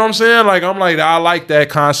 You know what I'm saying? Like I like that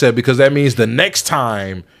concept because that means the next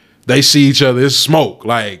time they see each other, it's smoke.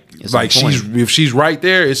 If she's right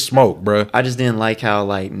there, it's smoke, bro. I just didn't like how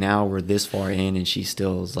like now we're this far in and she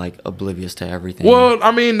still is like oblivious to everything. Well,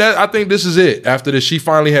 I mean, I think this is it. After this, she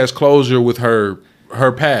finally has closure with her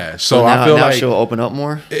past. So now, I feel like she'll open up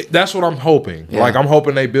more. That's what I'm hoping. Yeah. Like I'm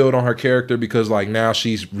hoping they build on her character because like now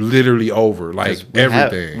she's literally over like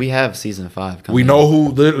everything. We have season 5 coming. We know who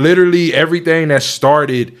literally everything that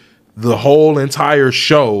started the whole entire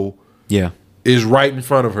show. Yeah. Is right in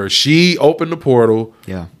front of her. She opened the portal.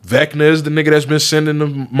 Yeah. Vecna is the nigga that's been sending the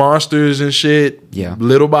monsters and shit. Yeah.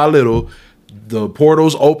 Little by little. The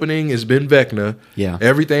portal's opening has been Vecna. Yeah.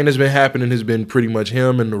 Everything that's been happening has been pretty much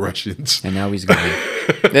him and the Russians. And now he's gone.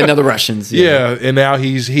 And now the Russians. Yeah. And now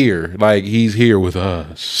he's here. Like he's here with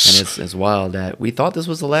us. And it's wild that we thought this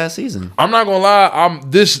was the last season. I'm not gonna lie.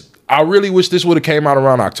 I really wish this would have came out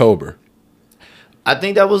around October. I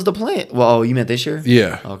think that was the plan. Well, you meant this year?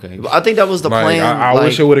 Yeah. Okay. I think that was the plan. I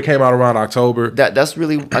wish it would have came out around October. That's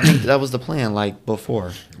really. I think that was the plan. Like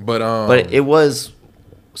before. But it was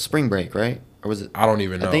spring break, right? Or was it? I don't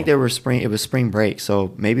even know. I think they were spring. It was spring break,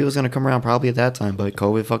 so maybe it was gonna come around probably at that time. But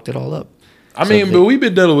COVID fucked it all up. But we've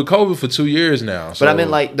been dealing with COVID for 2 years now. So. But I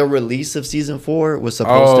mean, like the release of season 4 was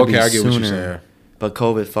supposed to be sooner. I get what you're saying. But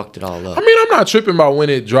COVID fucked it all up. I mean, I'm not tripping about when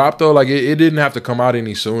it dropped though. Like it didn't have to come out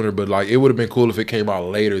any sooner, but like it would have been cool if it came out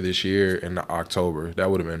later this year in October. I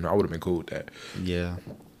would have been cool with that. Yeah.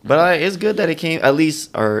 But it's good that it came it's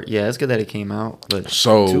good that it came out. But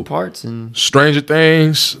so 2 parts and Stranger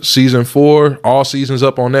Things season 4, all seasons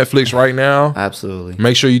up on Netflix right now. Absolutely.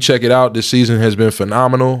 Make sure you check it out. This season has been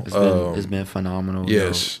phenomenal. It's been phenomenal.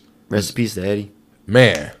 Yes. Rest in peace to Eddie.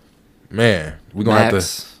 Man, we're gonna have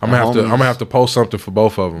to. I'm gonna have to post something for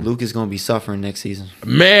both of them. Luke is gonna be suffering next season.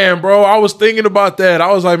 Man, bro, I was thinking about that.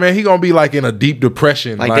 I was like, man, he gonna be like in a deep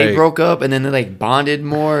depression. Like they broke up and then they like bonded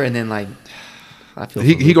more and then like I feel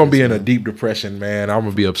he gonna be in a deep depression, man. I'm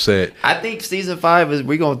gonna be upset. I think season 5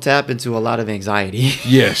 we're gonna tap into a lot of anxiety.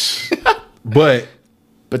 Yes, but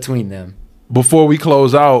between them. Before we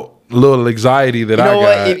close out. Little anxiety that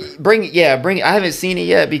I got. Bring it. I haven't seen it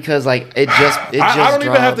yet because like it just I don't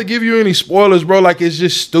even have to give you any spoilers, bro. Like it's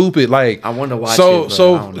just stupid. Like I want to watch it.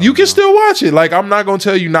 So you can still watch it. Like I'm not gonna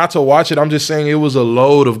tell you not to watch it. I'm just saying it was a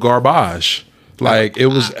load of garbage. Like it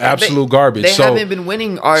was absolute garbage. They haven't been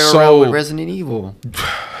winning IRL with Resident Evil.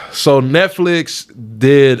 So Netflix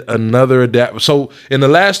did another adapt. So in the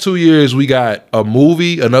last 2 years, we got a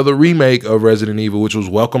movie, another remake of Resident Evil, which was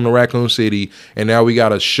Welcome to Raccoon City, and now we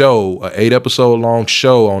got a show, an 8-episode long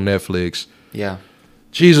show on Netflix. Yeah.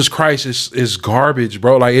 Jesus Christ, is garbage,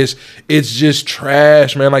 bro. Like it's just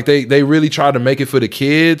trash, man. Like they really tried to make it for the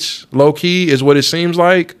kids, low key, is what it seems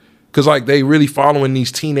like. Cause like they really following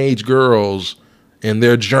these teenage girls and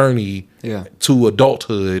their journey to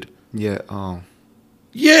adulthood. Yeah. Oh.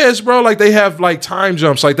 Yes, bro. Like they have like time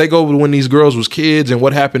jumps. Like they go to when these girls was kids and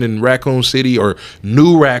what happened in Raccoon City or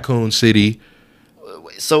New Raccoon City.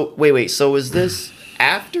 So wait. So is this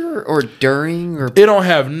after or during or? It don't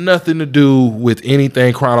have nothing to do with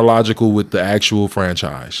anything chronological with the actual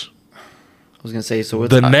franchise. I was gonna say so.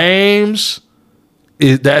 It's, the names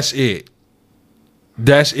that's it.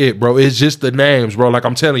 That's it, bro. It's just the names, bro. Like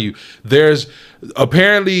I'm telling you, there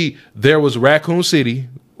was Raccoon City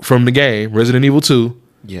from the game Resident Evil 2.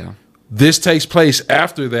 Yeah. This takes place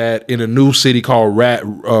after that in a new city called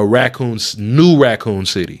New Raccoon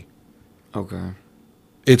City. Okay.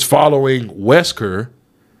 It's following Wesker.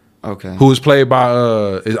 Okay. Who is played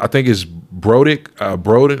by I think it's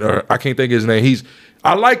Broden, or I can't think of his name.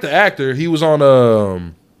 I like the actor. He was on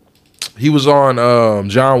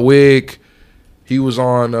John Wick. He was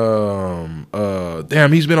on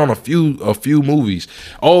he's been on a few movies.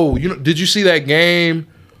 Oh, did you see that game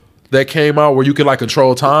that came out where you could like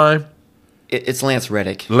control time? It's Lance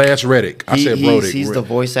Reddick. Lance Reddick. I said Brodick. He's the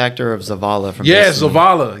voice actor of Zavala from Yes, Destiny.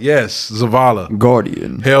 Zavala. Yes, Zavala.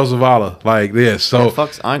 Guardian. Hell Zavala. Like this. So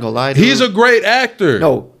I ain't gonna lie. He's a great actor.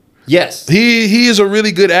 No. Yes. He is a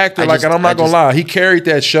really good actor. And I'm not gonna lie. He carried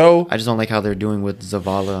that show. I just don't like how they're doing with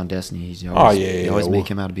Zavala on Destiny. They always make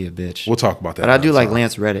him out to be a bitch. We'll talk about that. But I do like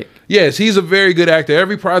Lance Reddick. Yes, he's a very good actor.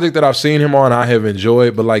 Every project that I've seen him on, I have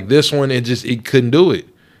enjoyed. But like this one, he couldn't do it.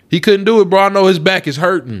 He couldn't do it, bro. I know his back is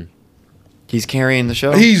hurting. He's carrying the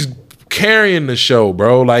show? He's carrying the show,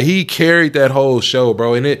 bro. Like, he carried that whole show,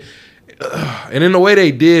 bro. And in the way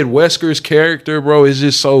they did, Wesker's character, bro, is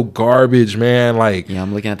just so garbage, man. Like, yeah,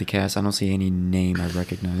 I'm looking at the cast. I don't see any name I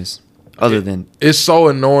recognize. Other than... It's so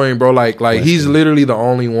annoying, bro. Like he's literally the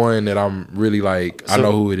only one that I'm really like, I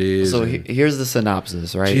know who it is. So here's the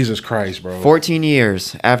synopsis, right? Jesus Christ, bro. 14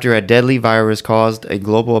 years after a deadly virus caused a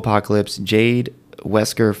global apocalypse, Jade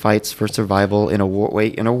Wesker fights for survival in a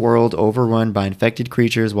world overrun by infected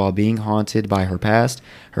creatures while being haunted by her past,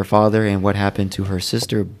 her father, and what happened to her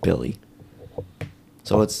sister, Billy.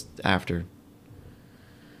 So it's after.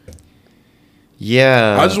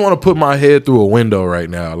 Yeah. I just want to put my head through a window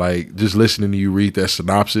right now, like, just listening to you read that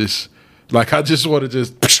synopsis. Like, I just want to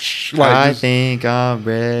just... I think I'm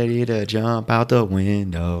ready to jump out the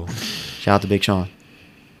window. Shout out to Big Sean.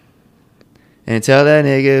 And tell that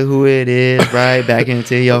nigga who it is right back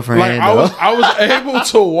into your friend. Like, I was able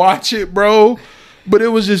to watch it, bro, but it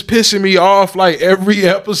was just pissing me off like every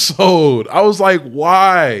episode. I was like,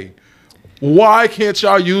 why? Why can't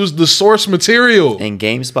y'all use the source material? And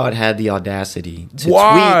GameSpot had the audacity to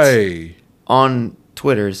tweet on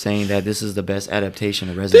Twitter saying that this is the best adaptation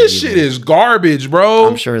of Resident Evil. This shit is garbage, bro.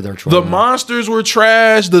 I'm sure they're trolling. The monsters were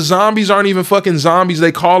trash. The zombies aren't even fucking zombies.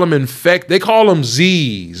 They call them They call them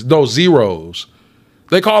Z's. No, zeros.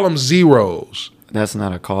 They call them zeros. That's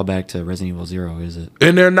not a callback to Resident Evil 0, is it?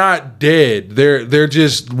 And they're not dead. They're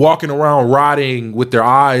just walking around rotting with their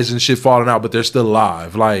eyes and shit falling out, but they're still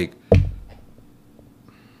alive. Like,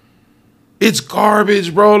 it's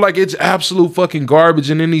garbage, bro. Like, it's absolute fucking garbage.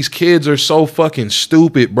 And then these kids are so fucking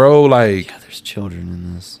stupid, bro. Like, yeah, there's children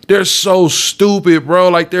in this. They're so stupid, bro.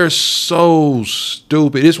 Like, they're so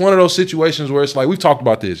stupid. It's one of those situations where it's like, we've talked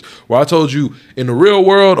about this, where I told you in the real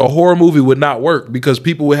world, a horror movie would not work because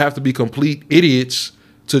people would have to be complete idiots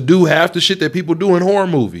to do half the shit that people do in horror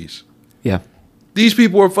movies. Yeah. These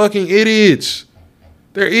people are fucking idiots.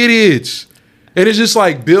 They're idiots. And it's just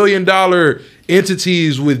like billion-dollar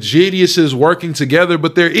entities with geniuses working together,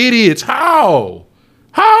 but they're idiots. How?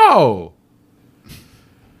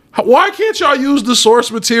 Why can't y'all use the source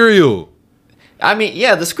material? I mean,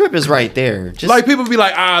 yeah, the script is right there. Just like, people be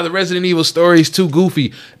like, the Resident Evil story is too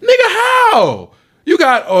goofy. Nigga, how? You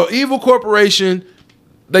got an evil corporation.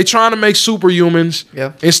 They trying to make superhumans.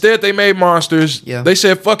 Yeah. Instead, they made monsters. Yeah. They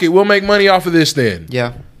said, fuck it, we'll make money off of this then.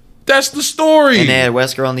 Yeah. That's the story. And they had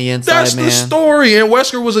Wesker on the inside, That's man. the story. And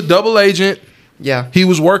Wesker was a double agent. Yeah. He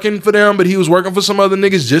was working for them, but he was working for some other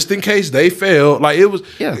niggas just in case they failed. Like, it was,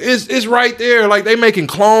 it's right there. Like, they making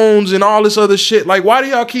clones and all this other shit. Like, why do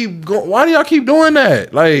y'all keep doing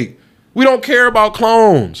that? Like, we don't care about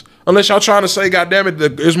clones. Unless y'all trying to say, goddamn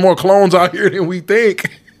it, there's more clones out here than we think.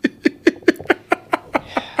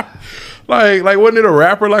 Like wasn't it a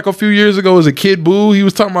rapper like a few years ago? Was it Kid Boo? He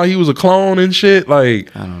was talking about he was a clone and shit.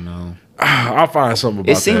 Like, I don't know. I'll find something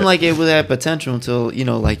about It seemed that. like it was had potential until, you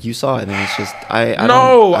know, like you saw it, and it's just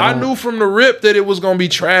I knew from the rip that it was gonna be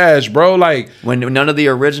trash, bro. Like when none of the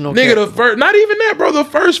original nigga, the first, not even that, bro. The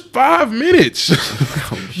first 5 minutes,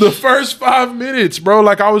 the first 5 minutes, bro.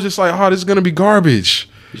 Like I was just like, oh, this is gonna be garbage.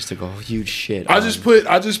 just took a huge shit. I just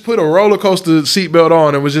put a roller coaster seatbelt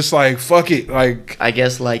on and was just like, fuck it, like I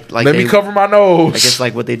guess like let me cover my nose. I guess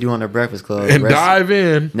like what they do on their Breakfast Club and dive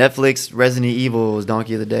in. Netflix Resident Evil is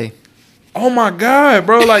Donkey of the Day. Oh my god,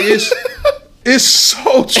 bro! Like it's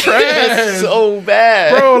so trash, It's so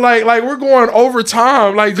bad, bro. Like we're going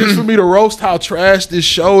overtime, like just for me to roast how trash this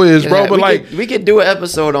show is, bro. But we could do an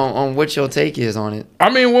episode on what your take is on it. I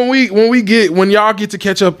mean, when y'all get to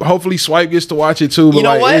catch up, hopefully Swipe gets to watch it too. But You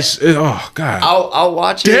know like, what? Oh god, I'll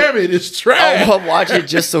watch it. damn it, it's trash. I'll watch it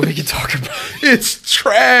just so we can talk about it. It's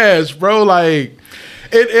trash, bro. Like.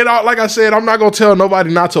 Like I said, I'm not gonna tell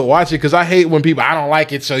nobody not to watch it because I hate when people I don't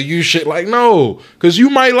like it, so you should like no, because you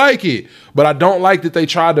might like it, but I don't like that they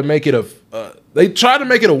tried to make it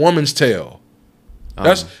a woman's tale.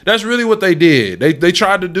 That's really what they did. They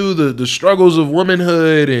tried to do the struggles of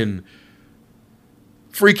womanhood and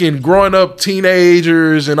freaking growing up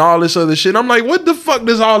teenagers and all this other shit. I'm like, what the fuck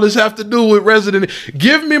does all this have to do with Resident?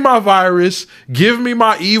 Give me my virus. Give me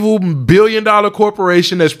my evil $1 billion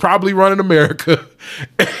corporation that's probably running America.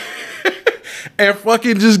 And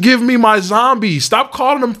fucking just give me my zombies. Stop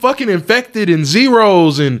calling them fucking infected and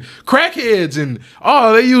zeros and crackheads and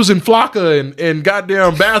they using Flocka and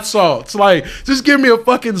goddamn bath salts. Like, just give me a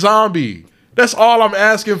fucking zombie. That's all I'm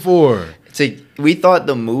asking for. We thought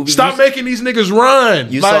the movie. Stop making these niggas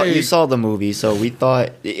run. You saw the movie, so we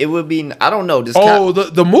thought it would be. I don't know.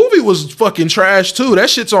 The movie was fucking trash too. That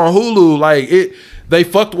shit's on Hulu. Like they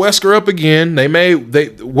fucked Wesker up again.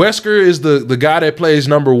 Wesker is the guy that plays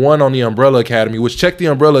 #1 on the Umbrella Academy. Which check the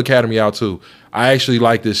Umbrella Academy out too. I actually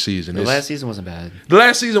like this season. The last season wasn't bad. The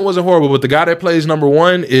last season wasn't horrible, but the guy that plays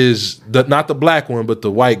 #1 is not the black one, but the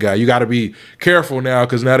white guy. You got to be careful now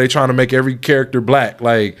because now they're trying to make every character black.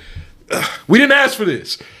 Like. We didn't ask for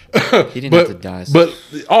this. He didn't have to die. But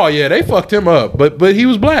oh yeah, they fucked him up. But he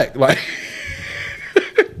was black. Like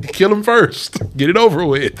kill him first. Get it over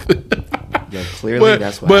with. Yeah, clearly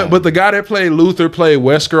that's what but the guy that played Luther played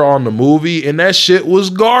Wesker on the movie, and that shit was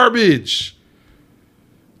garbage.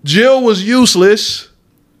 Jill was useless.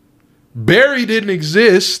 Barry didn't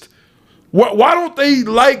exist. Why don't they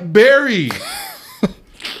like Barry?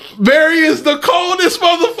 Barry is the coldest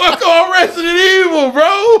motherfucker on Resident Evil,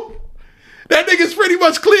 bro. That nigga's pretty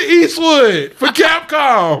much Clint Eastwood for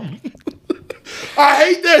Capcom. I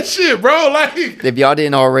hate that shit, bro. Like, if y'all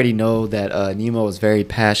didn't already know that Nemo is very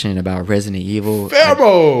passionate about Resident Evil,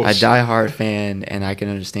 Famos. a diehard fan, and I can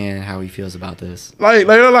understand how he feels about this. Like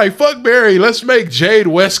fuck Barry. Let's make Jade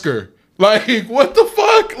Wesker. Like, what the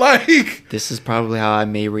fuck? Like, this is probably how I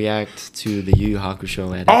may react to the Yu Yu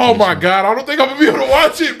Hakusho adaptation. Oh my god, I don't think I'm gonna be able to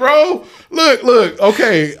watch it, bro. Look.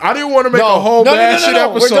 Okay, I didn't want to make a whole bashing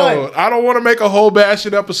episode. I don't want to make a whole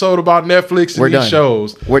bashing episode about Netflix and these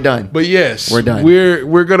shows. We're done. But yes, we're done.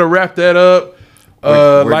 We're gonna wrap that up.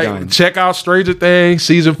 We're done. Check out Stranger Things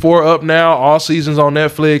season 4 up now. All seasons on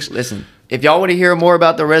Netflix. Listen. If y'all want to hear more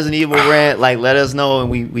about the Resident Evil rant, like let us know and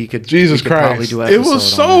we could. Jesus Christ, probably do an it was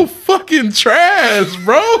so fucking trash,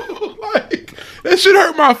 bro. Like that shit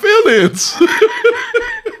hurt my feelings.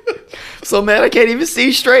 So man, I can't even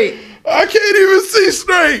see straight. I can't even see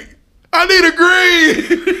straight. I need a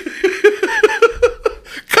green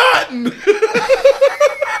cotton.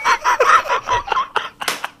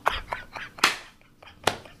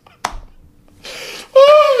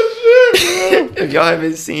 Oh shit, bro. If y'all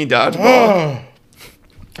haven't seen Dodgeball,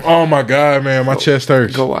 oh my god, man, my chest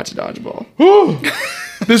hurts. Go watch Dodgeball.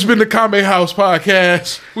 This has been the Kame House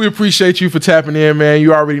Podcast. We appreciate you for tapping in, man.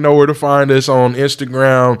 You already know where to find us on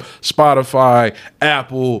Instagram, Spotify,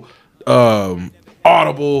 Apple,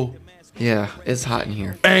 Audible. Yeah, it's hot in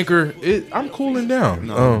here. Anchor. I'm cooling down.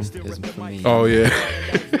 No, it's for me. Oh yeah.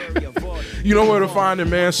 You know where to find it,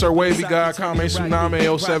 man. Sir Wavy God, Kame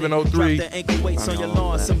Tsunami 0703. The ankle weights on your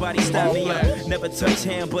lawn, somebody stop me up. Never touch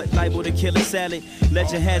hand, but liable to kill a salad.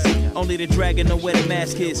 Legend has it, only the dragon know where the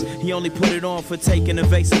mask is. He only put it on for taking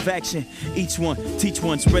evasive action. Each one, teach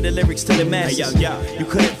one, spread the lyrics to the masses. You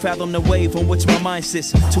couldn't fathom the wave on which my mind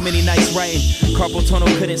sits. Too many nights writing. Carpal tunnel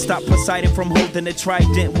couldn't stop Poseidon from holding the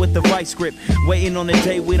trident with the vice grip. Waiting on the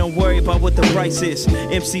day we don't worry about what the price is.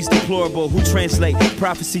 MC's deplorable who translate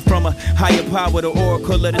prophecy from a higher power, the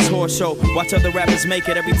oracle of this horse show. Watch other rappers make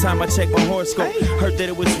it every time I check my horoscope. Heard that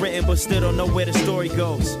it was written but still don't know where the story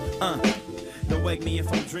goes. Don't wake me if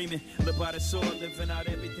I'm dreaming. Live by the sword, living out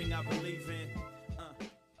everything I believe in.